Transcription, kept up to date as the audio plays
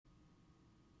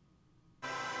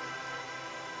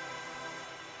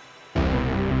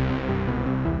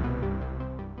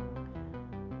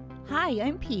Hi,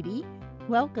 I'm Petey.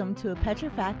 Welcome to a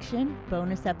Petrifaction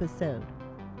bonus episode.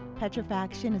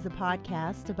 Petrifaction is a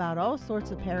podcast about all sorts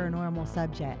of paranormal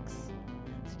subjects.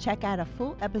 So check out a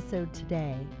full episode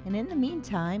today, and in the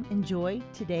meantime, enjoy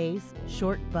today's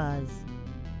short buzz.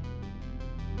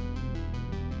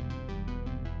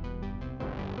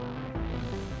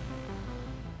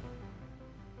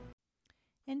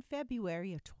 In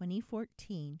February of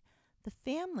 2014, the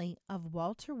family of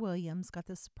Walter Williams got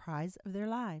the surprise of their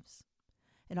lives.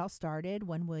 It all started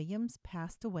when Williams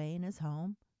passed away in his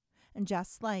home, and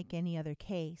just like any other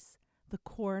case, the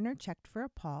coroner checked for a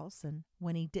pulse and,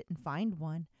 when he didn't find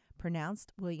one,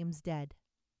 pronounced Williams dead.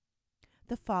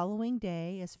 The following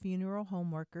day, as funeral home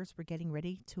workers were getting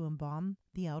ready to embalm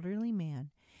the elderly man,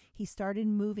 he started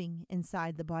moving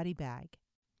inside the body bag.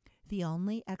 The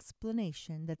only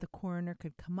explanation that the coroner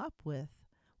could come up with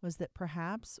was that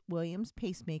perhaps Williams'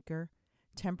 pacemaker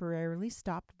temporarily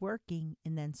stopped working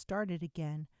and then started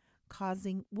again,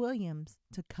 causing Williams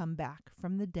to come back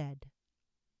from the dead.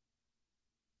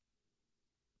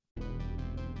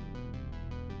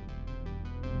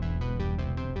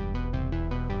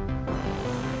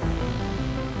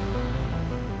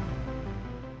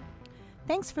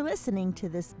 Thanks for listening to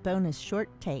this bonus short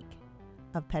take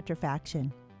of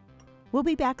Petrifaction. We'll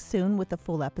be back soon with a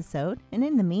full episode, and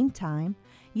in the meantime,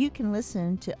 you can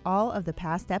listen to all of the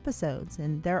past episodes,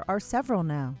 and there are several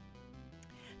now.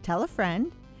 Tell a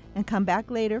friend, and come back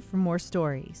later for more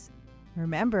stories.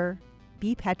 Remember,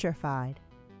 be petrified.